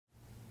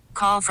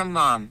Call from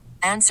mom.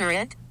 Answer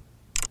it.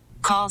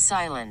 Call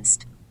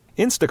silenced.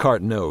 Instacart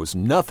knows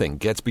nothing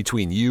gets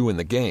between you and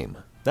the game.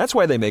 That's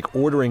why they make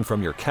ordering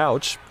from your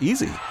couch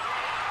easy.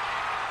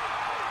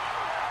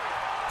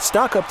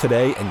 Stock up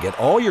today and get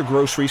all your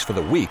groceries for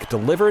the week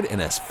delivered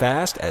in as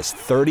fast as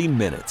 30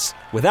 minutes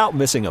without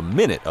missing a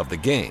minute of the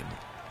game.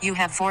 You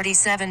have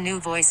 47 new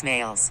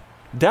voicemails.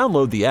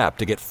 Download the app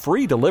to get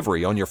free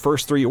delivery on your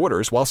first 3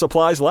 orders while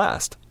supplies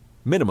last.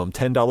 Minimum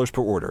 $10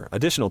 per order.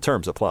 Additional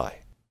terms apply.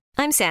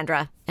 I'm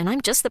Sandra, and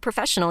I'm just the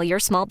professional your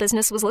small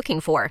business was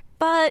looking for.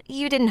 But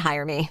you didn't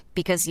hire me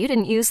because you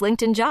didn't use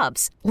LinkedIn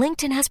Jobs.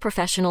 LinkedIn has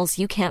professionals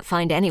you can't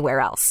find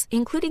anywhere else,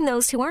 including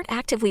those who aren't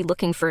actively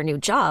looking for a new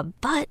job,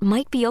 but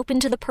might be open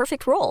to the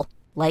perfect role,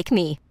 like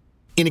me.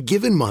 In a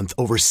given month,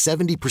 over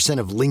 70%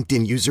 of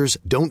LinkedIn users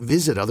don't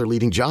visit other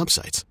leading job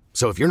sites.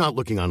 So if you're not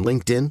looking on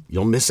LinkedIn,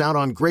 you'll miss out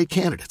on great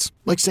candidates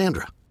like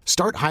Sandra.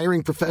 Start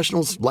hiring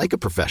professionals like a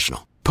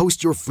professional.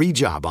 Post your free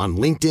job on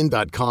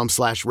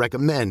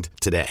linkedin.com/recommend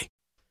today.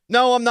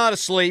 No, I'm not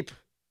asleep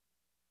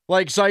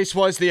like Zeiss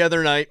was the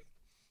other night.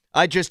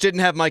 I just didn't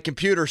have my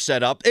computer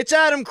set up. It's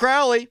Adam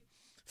Crowley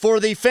for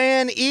the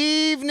Fan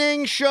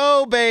Evening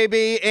Show,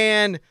 baby.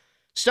 And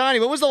Steiny,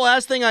 what was the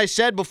last thing I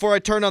said before I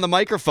turned on the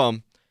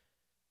microphone?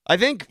 I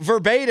think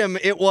verbatim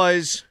it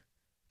was,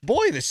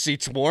 boy, this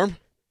seat's warm.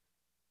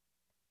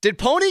 Did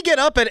Pony get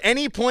up at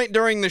any point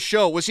during the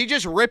show? Was he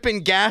just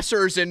ripping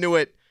gassers into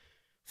it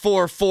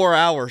for 4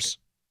 hours?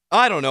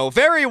 I don't know.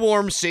 Very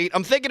warm seat.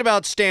 I'm thinking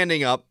about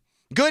standing up.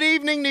 Good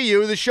evening to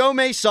you. The show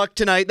may suck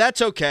tonight. That's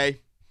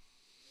okay.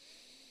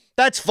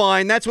 That's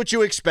fine. That's what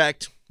you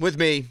expect with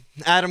me,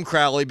 Adam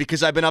Crowley,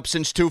 because I've been up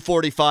since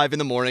 2:45 in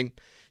the morning.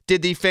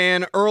 Did the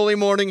Fan early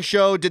morning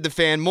show, did the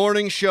Fan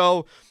morning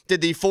show, did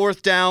the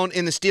Fourth Down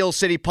in the Steel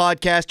City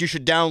podcast. You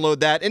should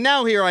download that. And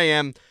now here I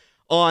am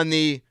on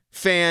the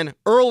Fan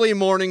early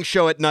morning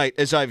show at night,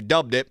 as I've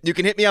dubbed it. You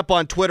can hit me up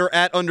on Twitter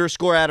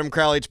 @_Adam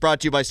Crowley. It's brought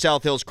to you by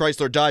South Hills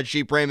Chrysler Dodge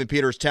Jeep Ram in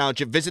Peters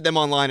Township. Visit them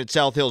online at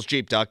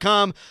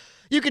southhillsjeep.com.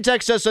 You can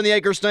text us on the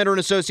Edgar Snyder &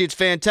 Associates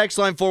fan text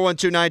line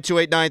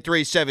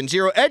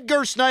 412-928-9370.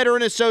 Edgar Snyder &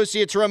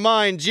 Associates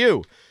reminds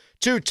you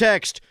to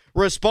text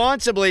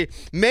responsibly.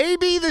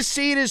 Maybe the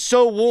seat is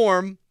so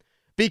warm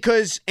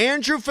because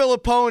Andrew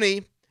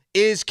Filipponi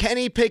is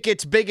Kenny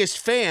Pickett's biggest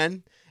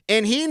fan,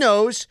 and he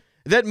knows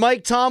that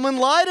Mike Tomlin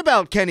lied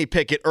about Kenny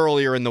Pickett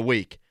earlier in the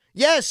week.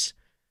 Yes,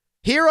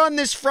 here on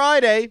this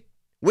Friday,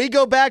 we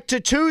go back to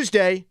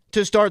Tuesday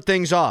to start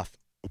things off.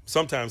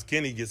 Sometimes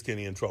Kenny gets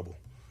Kenny in trouble,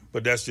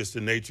 but that's just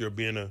the nature of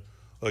being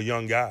a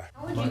young guy.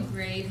 How would you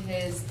grade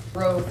his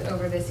growth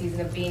over this season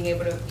of being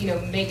able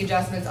to, make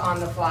adjustments on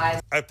the fly?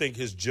 I think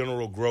his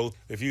general growth,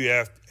 if you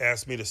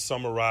ask me to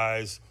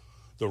summarize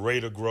the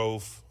rate of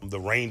growth, the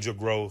range of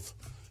growth,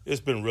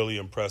 it's been really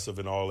impressive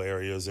in all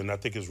areas, and I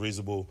think it's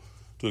reasonable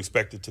to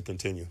expect it to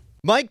continue.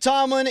 Mike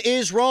Tomlin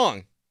is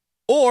wrong,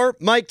 or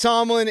Mike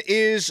Tomlin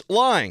is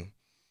lying.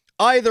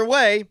 Either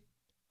way,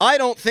 I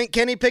don't think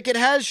Kenny Pickett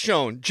has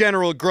shown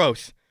general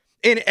growth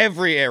in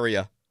every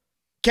area.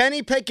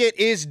 Kenny Pickett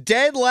is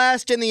dead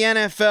last in the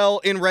NFL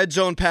in red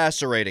zone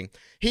passer rating.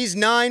 He's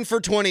 9 for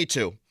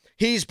 22.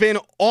 He's been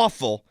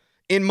awful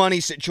in money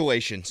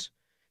situations.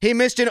 He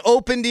missed an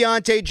open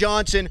Deontay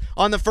Johnson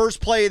on the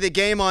first play of the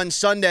game on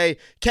Sunday.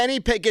 Kenny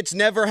Pickett's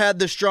never had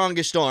the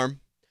strongest arm.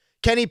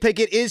 Kenny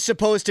Pickett is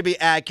supposed to be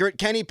accurate.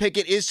 Kenny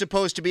Pickett is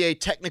supposed to be a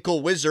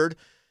technical wizard,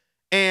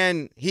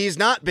 and he's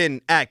not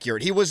been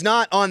accurate. He was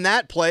not on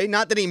that play.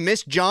 Not that he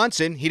missed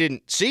Johnson. He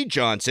didn't see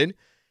Johnson.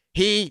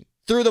 He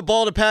threw the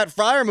ball to Pat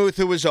Freiermuth,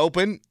 who was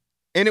open,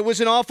 and it was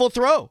an awful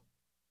throw.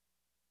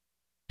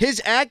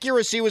 His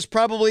accuracy was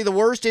probably the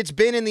worst it's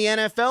been in the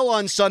NFL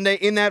on Sunday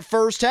in that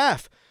first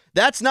half.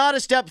 That's not a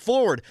step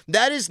forward.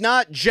 That is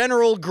not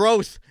general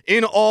growth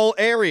in all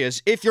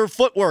areas. If your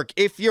footwork,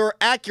 if your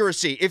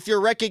accuracy, if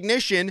your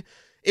recognition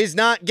is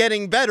not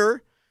getting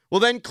better, well,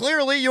 then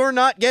clearly you're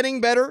not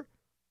getting better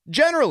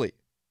generally.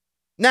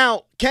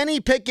 Now, Kenny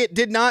Pickett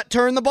did not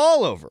turn the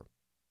ball over.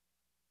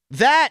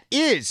 That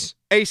is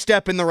a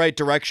step in the right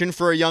direction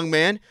for a young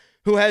man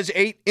who has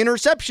 8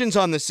 interceptions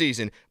on the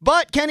season.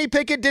 But Kenny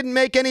Pickett didn't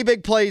make any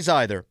big plays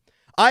either.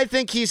 I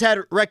think he's had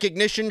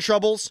recognition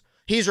troubles.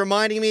 He's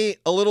reminding me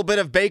a little bit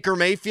of Baker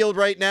Mayfield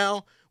right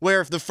now, where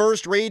if the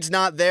first read's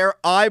not there,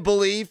 I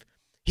believe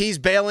he's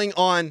bailing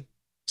on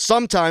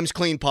sometimes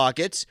clean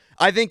pockets.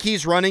 I think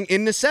he's running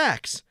into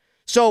sacks.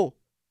 So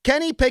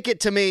Kenny Pickett,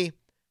 to me,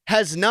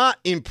 has not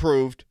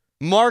improved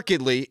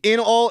markedly in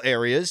all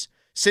areas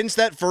since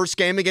that first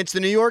game against the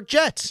New York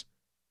Jets.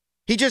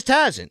 He just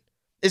hasn't.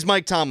 Is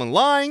Mike Tomlin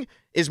lying?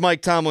 Is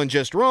Mike Tomlin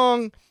just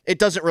wrong? It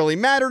doesn't really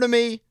matter to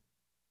me.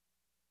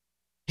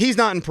 He's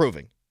not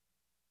improving.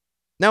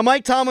 Now,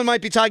 Mike Tomlin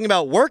might be talking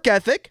about work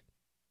ethic,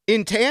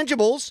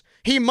 intangibles.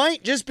 He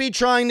might just be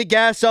trying to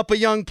gas up a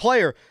young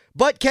player.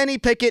 But Kenny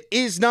Pickett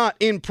is not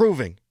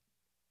improving,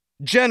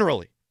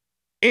 generally,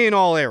 in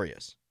all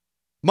areas.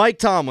 Mike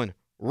Tomlin,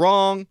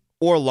 wrong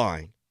or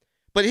lying.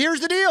 But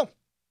here's the deal.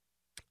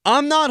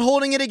 I'm not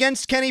holding it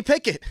against Kenny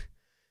Pickett.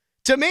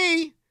 To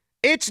me,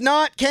 it's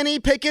not Kenny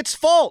Pickett's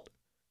fault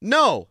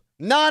No,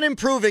 not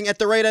improving at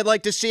the rate I'd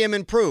like to see him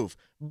improve.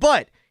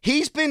 But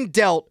he's been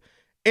dealt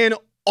an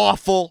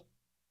awful,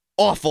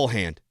 awful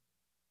hand.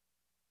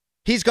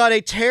 He's got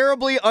a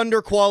terribly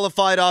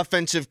underqualified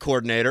offensive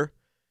coordinator.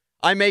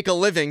 I make a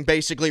living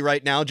basically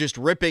right now just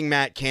ripping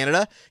Matt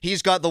Canada.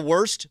 He's got the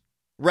worst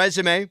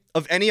resume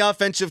of any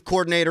offensive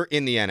coordinator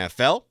in the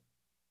NFL.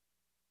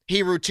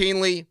 He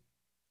routinely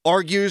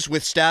argues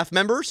with staff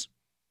members.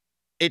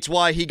 It's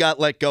why he got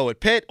let go at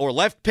Pitt or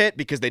left Pitt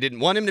because they didn't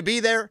want him to be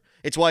there.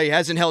 It's why he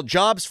hasn't held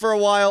jobs for a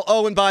while.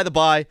 Oh, and by the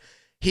by,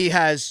 he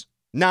has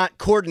not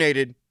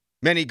coordinated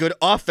many good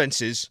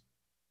offenses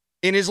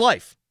in his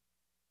life.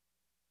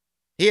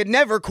 He had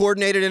never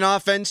coordinated an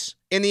offense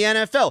in the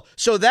NFL.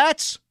 So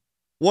that's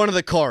one of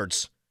the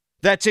cards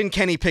that's in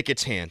Kenny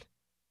Pickett's hand.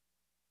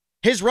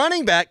 His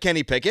running back,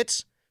 Kenny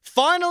Picketts,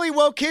 finally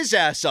woke his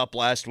ass up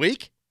last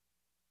week.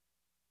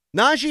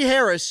 Najee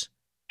Harris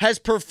has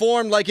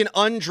performed like an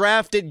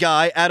undrafted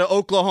guy out of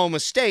Oklahoma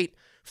State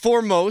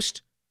for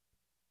most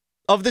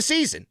of the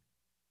season.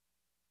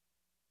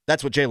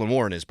 That's what Jaylen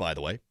Warren is, by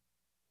the way.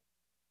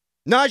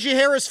 Najee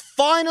Harris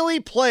finally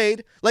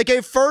played like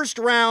a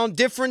first-round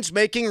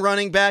difference-making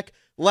running back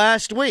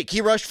last week.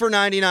 He rushed for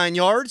 99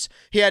 yards.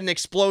 He had an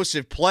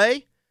explosive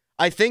play.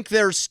 I think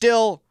there's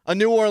still a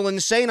New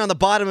Orleans Saint on the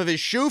bottom of his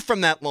shoe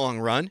from that long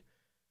run.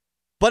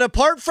 But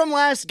apart from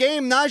last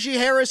game, Najee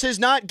Harris has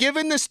not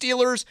given the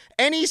Steelers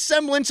any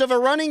semblance of a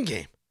running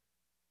game.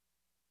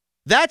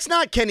 That's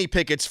not Kenny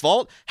Pickett's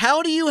fault.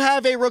 How do you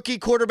have a rookie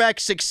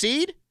quarterback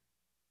succeed?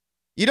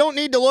 You don't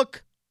need to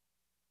look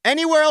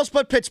anywhere else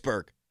but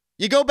Pittsburgh.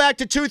 You go back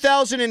to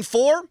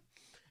 2004,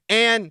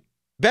 and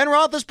Ben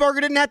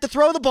Roethlisberger didn't have to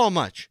throw the ball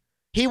much.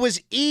 He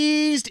was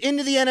eased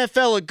into the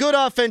NFL, a good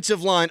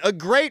offensive line, a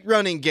great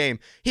running game.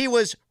 He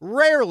was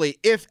rarely,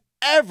 if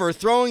ever,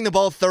 throwing the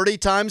ball 30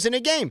 times in a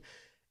game.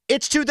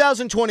 It's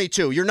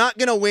 2022. You're not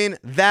going to win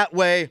that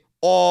way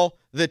all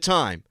the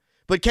time.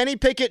 But Kenny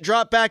Pickett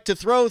dropped back to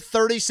throw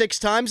 36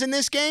 times in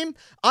this game.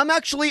 I'm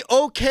actually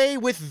okay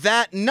with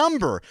that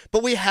number,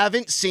 but we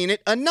haven't seen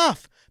it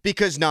enough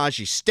because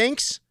Najee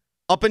stinks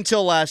up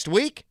until last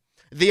week.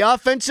 The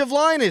offensive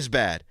line is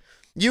bad.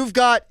 You've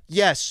got,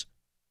 yes,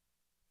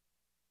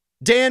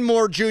 Dan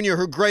Moore Jr.,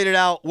 who graded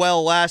out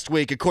well last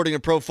week, according to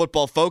Pro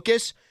Football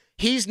Focus.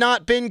 He's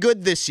not been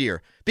good this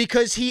year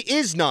because he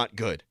is not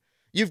good.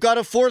 You've got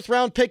a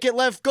fourth-round pick at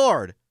left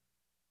guard,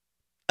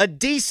 a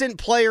decent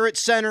player at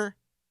center,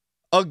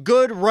 a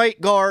good right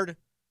guard,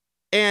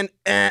 and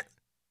at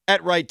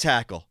right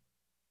tackle.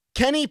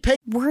 Kenny Pickett.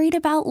 Worried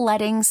about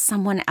letting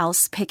someone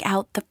else pick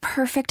out the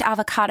perfect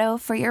avocado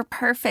for your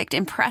perfect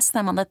impress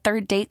them on the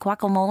third date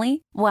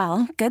guacamole?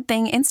 Well, good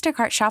thing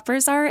Instacart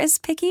shoppers are as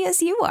picky as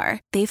you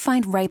are. They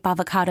find ripe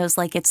avocados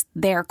like it's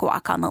their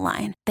guac on the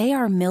line. They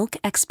are milk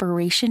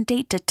expiration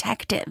date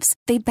detectives.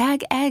 They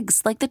bag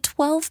eggs like the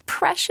 12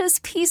 precious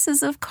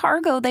pieces of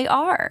cargo they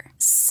are.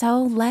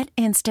 So let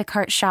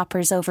Instacart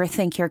shoppers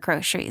overthink your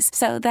groceries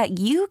so that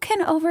you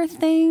can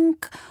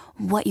overthink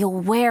what you'll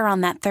wear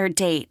on that third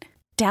date.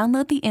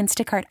 Download the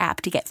Instacart app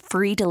to get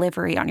free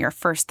delivery on your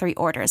first 3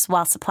 orders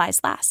while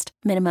supplies last.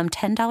 Minimum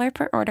 $10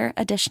 per order.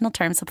 Additional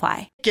terms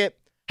apply. Pickett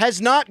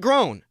has not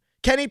grown.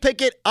 Kenny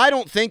Pickett, I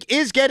don't think,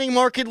 is getting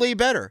markedly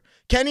better.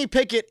 Kenny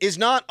Pickett is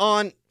not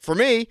on, for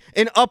me,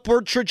 an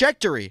upward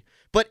trajectory.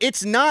 But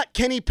it's not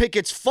Kenny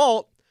Pickett's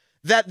fault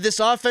that this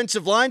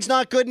offensive line's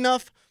not good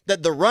enough,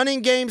 that the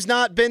running game's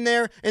not been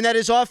there, and that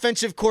his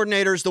offensive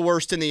coordinator is the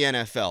worst in the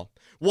NFL.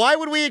 Why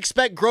would we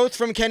expect growth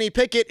from Kenny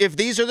Pickett if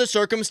these are the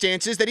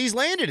circumstances that he's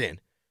landed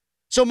in?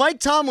 So Mike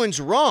Tomlin's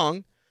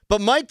wrong,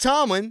 but Mike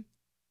Tomlin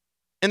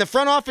and the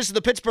front office of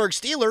the Pittsburgh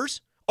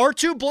Steelers are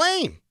to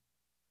blame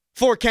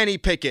for Kenny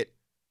Pickett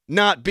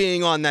not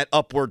being on that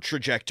upward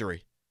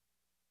trajectory.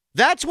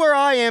 That's where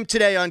I am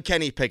today on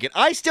Kenny Pickett.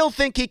 I still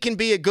think he can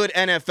be a good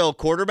NFL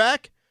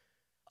quarterback.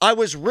 I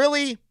was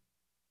really,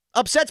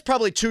 upset's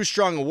probably too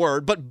strong a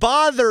word, but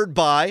bothered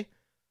by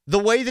the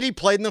way that he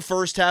played in the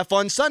first half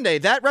on Sunday.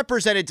 That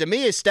represented to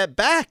me a step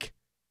back.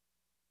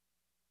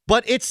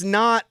 But it's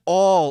not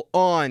all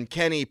on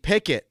Kenny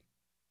Pickett.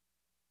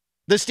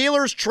 The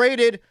Steelers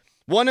traded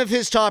one of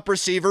his top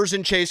receivers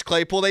in Chase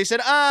Claypool. They said,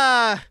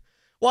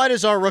 why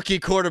does our rookie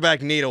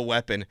quarterback need a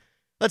weapon?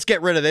 Let's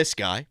get rid of this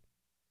guy.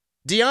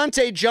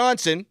 Deontay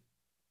Johnson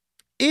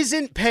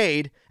isn't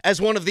paid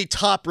as one of the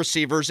top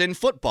receivers in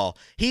football.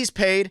 He's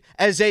paid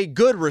as a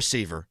good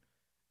receiver.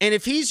 And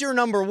if he's your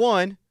number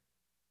one,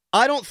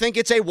 I don't think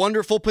it's a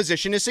wonderful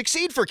position to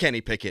succeed for Kenny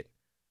Pickett.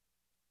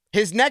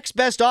 His next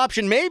best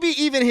option, maybe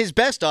even his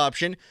best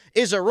option,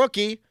 is a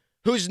rookie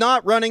who's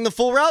not running the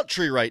full route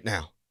tree right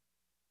now.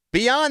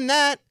 Beyond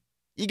that,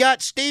 you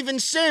got Steven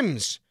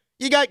Sims.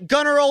 You got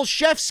Gunnar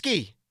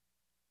Olszewski.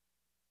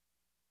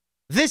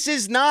 This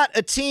is not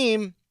a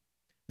team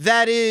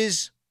that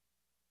is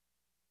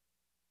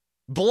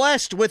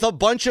blessed with a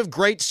bunch of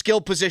great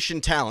skill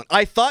position talent.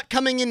 I thought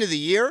coming into the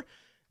year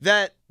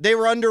that they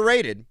were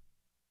underrated.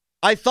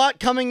 I thought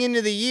coming into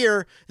the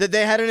year that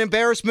they had an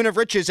embarrassment of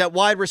riches at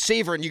wide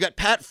receiver, and you got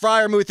Pat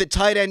Freiermuth at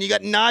tight end, you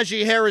got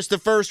Najee Harris, the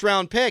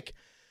first-round pick.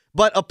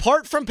 But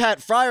apart from Pat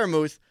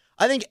Freiermuth,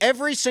 I think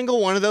every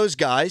single one of those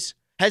guys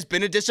has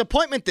been a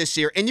disappointment this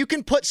year. And you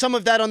can put some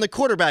of that on the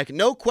quarterback,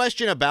 no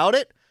question about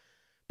it.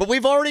 But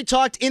we've already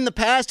talked in the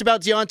past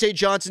about Deontay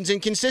Johnson's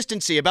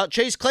inconsistency, about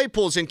Chase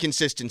Claypool's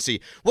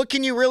inconsistency. What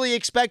can you really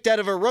expect out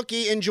of a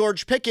rookie in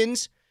George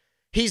Pickens?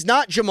 He's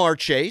not Jamar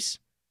Chase.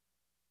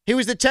 He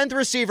was the 10th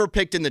receiver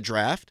picked in the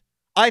draft.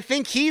 I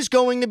think he's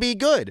going to be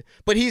good,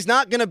 but he's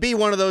not going to be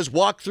one of those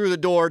walk through the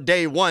door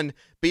day one,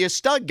 be a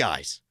stud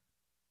guys.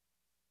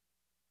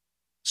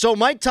 So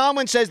Mike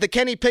Tomlin says that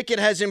Kenny Pickett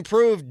has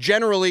improved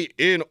generally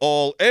in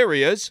all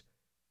areas.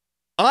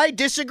 I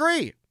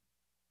disagree.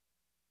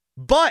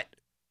 But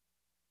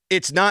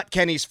it's not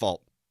Kenny's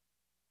fault.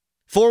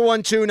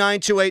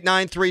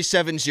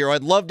 412-928-9370.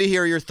 I'd love to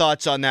hear your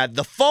thoughts on that.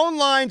 The phone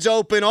line's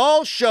open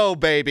all show,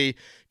 baby,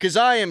 because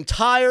I am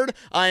tired.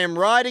 I am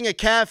riding a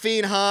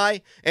caffeine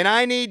high, and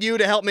I need you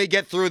to help me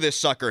get through this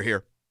sucker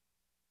here.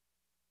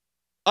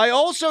 I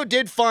also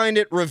did find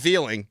it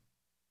revealing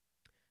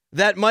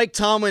that Mike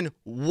Tomlin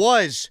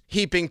was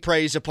heaping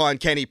praise upon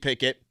Kenny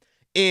Pickett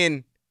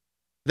in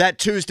that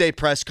Tuesday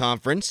press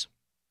conference,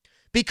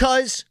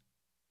 because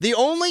the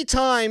only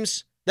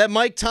times that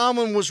Mike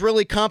Tomlin was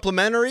really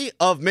complimentary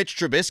of Mitch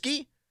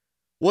Trubisky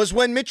was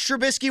when Mitch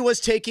Trubisky was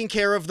taking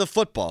care of the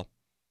football.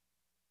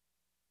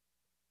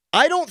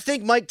 I don't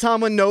think Mike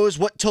Tomlin knows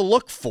what to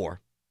look for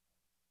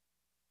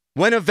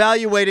when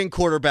evaluating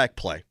quarterback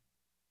play.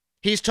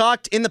 He's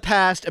talked in the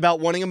past about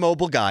wanting a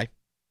mobile guy.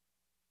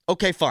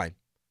 Okay, fine.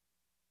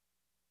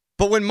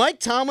 But when Mike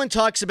Tomlin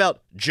talks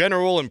about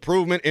general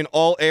improvement in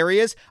all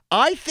areas,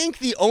 I think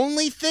the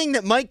only thing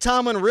that Mike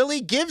Tomlin really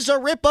gives a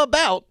rip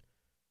about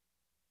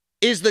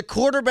is the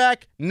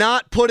quarterback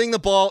not putting the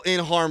ball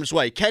in harm's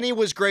way. Kenny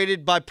was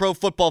graded by Pro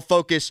Football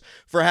Focus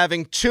for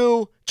having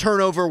 2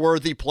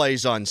 turnover-worthy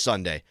plays on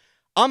Sunday.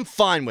 I'm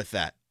fine with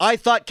that. I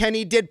thought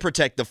Kenny did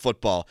protect the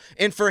football.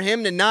 And for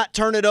him to not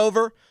turn it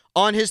over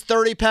on his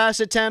 30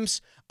 pass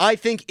attempts, I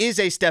think is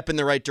a step in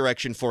the right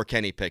direction for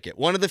Kenny Pickett.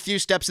 One of the few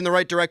steps in the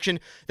right direction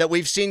that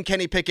we've seen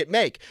Kenny Pickett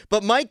make.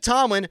 But Mike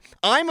Tomlin,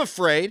 I'm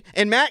afraid,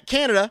 and Matt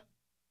Canada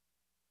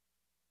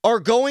are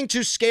going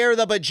to scare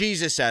the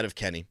bejesus out of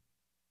Kenny.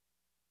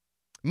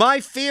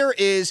 My fear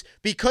is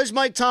because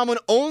Mike Tomlin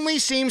only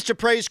seems to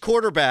praise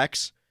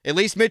quarterbacks, at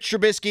least Mitch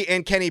Trubisky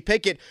and Kenny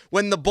Pickett,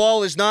 when the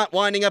ball is not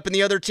winding up in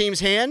the other team's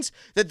hands,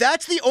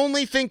 that's the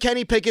only thing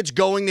Kenny Pickett's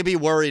going to be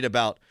worried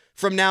about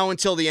from now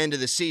until the end of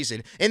the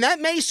season. And that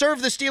may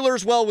serve the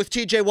Steelers well with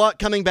TJ Watt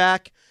coming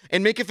back,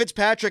 and Minka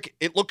Fitzpatrick,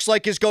 it looks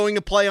like, is going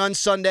to play on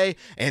Sunday,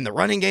 and the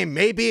running game,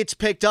 maybe it's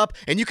picked up,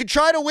 and you could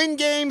try to win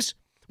games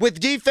with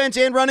defense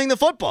and running the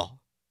football.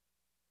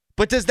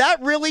 But does that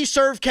really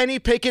serve Kenny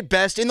Pickett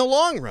best in the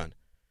long run?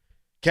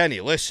 Kenny,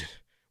 listen,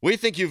 we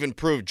think you've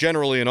improved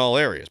generally in all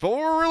areas, but what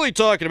we're really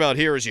talking about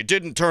here is you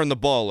didn't turn the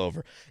ball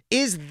over.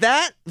 Is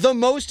that the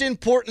most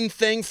important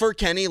thing for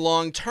Kenny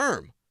long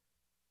term?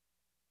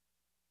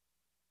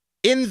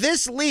 In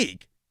this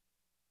league,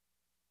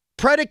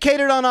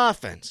 predicated on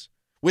offense,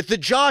 with the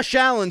Josh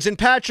Allens and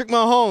Patrick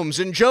Mahomes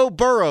and Joe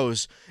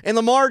Burrows and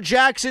Lamar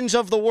Jacksons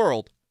of the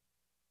world,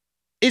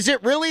 is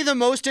it really the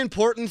most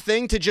important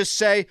thing to just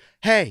say,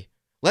 hey,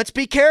 let's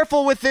be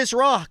careful with this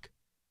rock?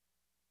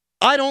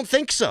 I don't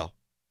think so.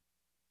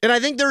 And I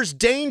think there's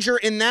danger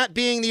in that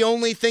being the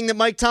only thing that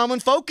Mike Tomlin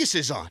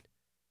focuses on.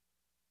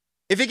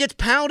 If it gets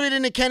pounded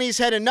into Kenny's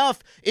head enough,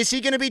 is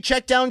he going to be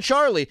check down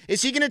Charlie?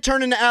 Is he going to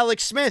turn into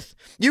Alex Smith?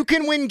 You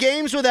can win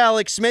games with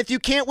Alex Smith. You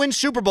can't win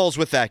Super Bowls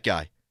with that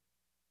guy.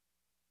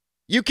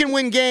 You can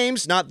win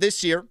games, not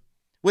this year,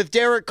 with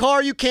Derek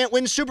Carr. You can't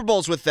win Super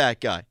Bowls with that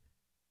guy.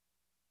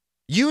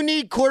 You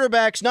need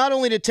quarterbacks not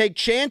only to take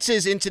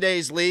chances in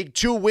today's league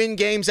to win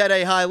games at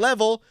a high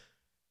level,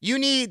 you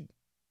need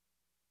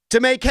to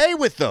make hay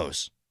with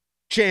those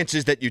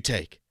chances that you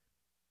take.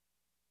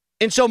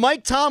 And so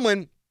Mike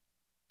Tomlin,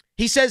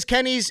 he says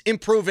Kenny's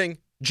improving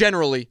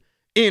generally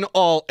in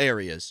all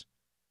areas.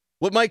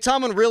 What Mike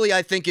Tomlin really,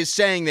 I think, is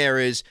saying there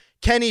is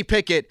Kenny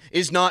Pickett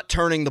is not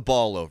turning the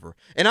ball over.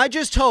 And I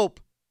just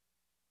hope,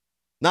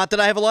 not that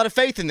I have a lot of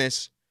faith in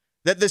this,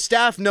 that the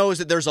staff knows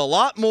that there's a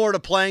lot more to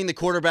playing the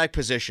quarterback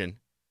position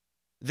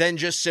than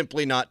just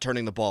simply not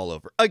turning the ball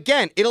over.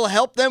 Again, it'll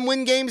help them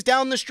win games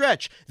down the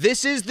stretch.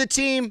 This is the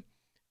team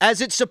as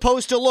it's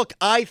supposed to look,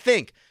 I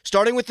think,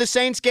 starting with the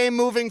Saints game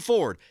moving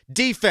forward.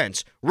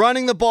 Defense,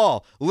 running the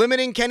ball,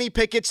 limiting Kenny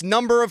Pickett's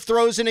number of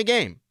throws in a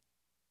game.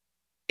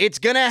 It's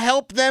going to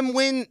help them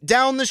win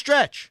down the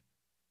stretch.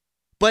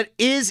 But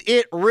is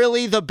it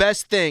really the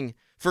best thing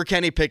for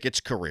Kenny Pickett's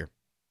career?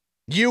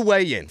 You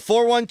weigh in.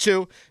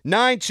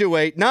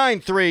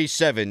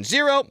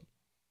 412-928-9370.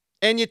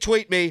 And you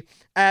tweet me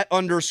at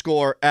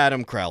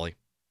 _Adam Crowley.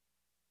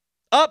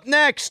 Up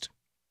next,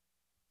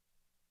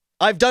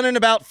 I've done an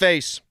about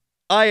face.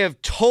 I have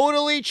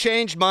totally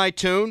changed my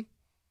tune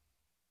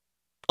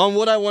on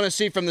what I want to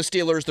see from the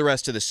Steelers the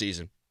rest of the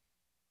season.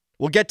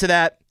 We'll get to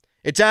that.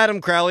 It's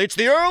Adam Crowley. It's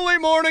the early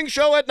morning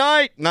show at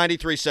night.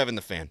 93.7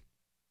 The Fan.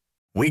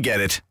 We get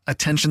it.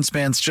 Attention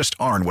spans just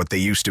aren't what they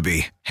used to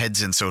be.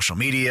 Heads in social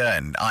media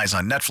and eyes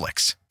on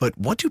Netflix. But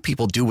what do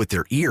people do with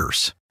their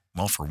ears?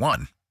 Well, for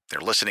one, they're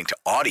listening to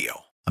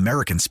audio.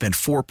 Americans spend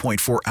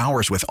 4.4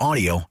 hours with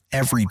audio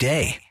every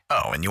day.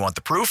 Oh, and you want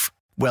the proof?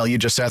 Well, you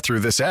just sat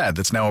through this ad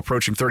that's now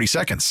approaching 30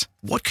 seconds.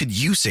 What could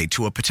you say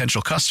to a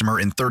potential customer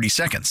in 30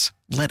 seconds?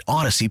 Let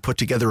Odyssey put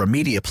together a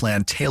media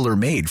plan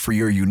tailor-made for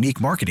your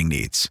unique marketing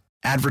needs.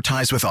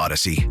 Advertise with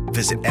Odyssey.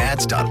 Visit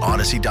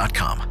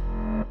ads.odyssey.com.